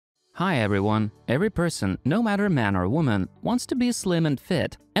Hi everyone! Every person, no matter man or woman, wants to be slim and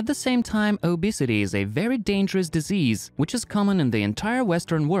fit. At the same time, obesity is a very dangerous disease which is common in the entire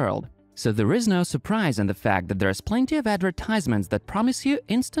Western world. So there is no surprise in the fact that there's plenty of advertisements that promise you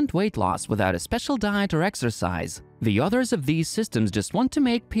instant weight loss without a special diet or exercise. The authors of these systems just want to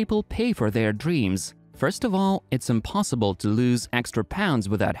make people pay for their dreams. First of all, it's impossible to lose extra pounds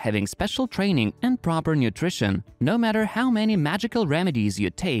without having special training and proper nutrition, no matter how many magical remedies you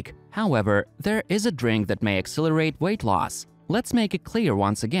take. However, there is a drink that may accelerate weight loss. Let's make it clear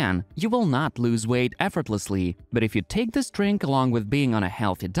once again, you will not lose weight effortlessly, but if you take this drink along with being on a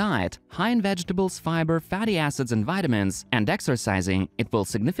healthy diet, high in vegetables, fiber, fatty acids and vitamins, and exercising, it will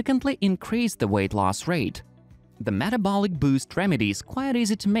significantly increase the weight loss rate. The Metabolic Boost remedy is quite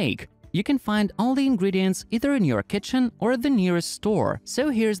easy to make. You can find all the ingredients either in your kitchen or at the nearest store, so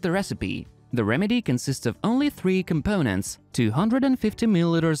here's the recipe. The remedy consists of only 3 components: 250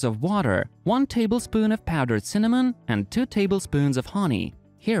 milliliters of water, 1 tablespoon of powdered cinnamon, and 2 tablespoons of honey.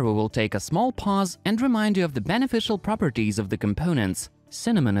 Here we will take a small pause and remind you of the beneficial properties of the components.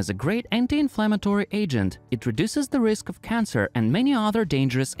 Cinnamon is a great anti-inflammatory agent. It reduces the risk of cancer and many other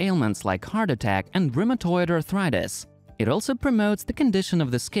dangerous ailments like heart attack and rheumatoid arthritis. It also promotes the condition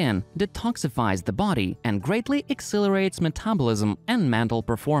of the skin, detoxifies the body, and greatly accelerates metabolism and mental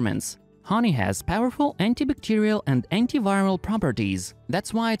performance. Honey has powerful antibacterial and antiviral properties.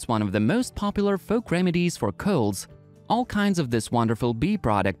 That's why it's one of the most popular folk remedies for colds. All kinds of this wonderful bee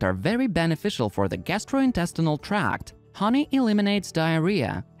product are very beneficial for the gastrointestinal tract. Honey eliminates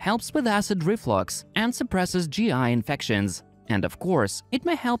diarrhea, helps with acid reflux, and suppresses GI infections. And of course, it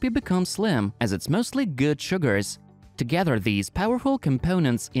may help you become slim, as it's mostly good sugars. Together, these powerful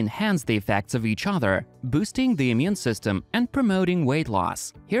components enhance the effects of each other, boosting the immune system and promoting weight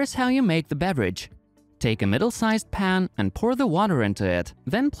loss. Here's how you make the beverage. Take a middle-sized pan and pour the water into it,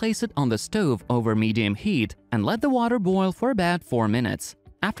 then place it on the stove over medium heat and let the water boil for about 4 minutes.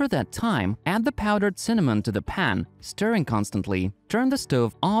 After that time, add the powdered cinnamon to the pan, stirring constantly. Turn the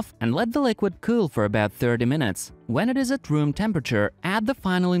stove off and let the liquid cool for about 30 minutes. When it is at room temperature, add the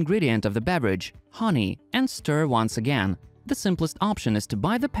final ingredient of the beverage, honey, and stir once again. The simplest option is to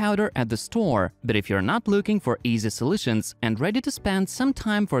buy the powder at the store, but if you're not looking for easy solutions and ready to spend some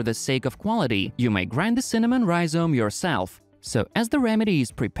time for the sake of quality, you may grind the cinnamon rhizome yourself. So as the remedy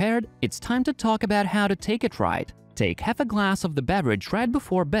is prepared, it's time to talk about how to take it right. Take half a glass of the beverage right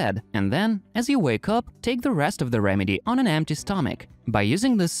before bed, and then, as you wake up, take the rest of the remedy on an empty stomach. By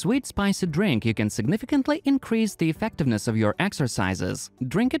using this sweet spicy drink, you can significantly increase the effectiveness of your exercises.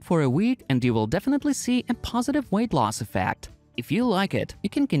 Drink it for a week and you will definitely see a positive weight loss effect. If you like it, you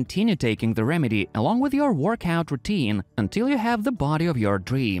can continue taking the remedy along with your workout routine until you have the body of your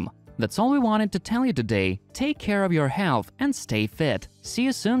dream. That's all we wanted to tell you today. Take care of your health and stay fit. See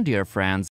you soon, dear friends.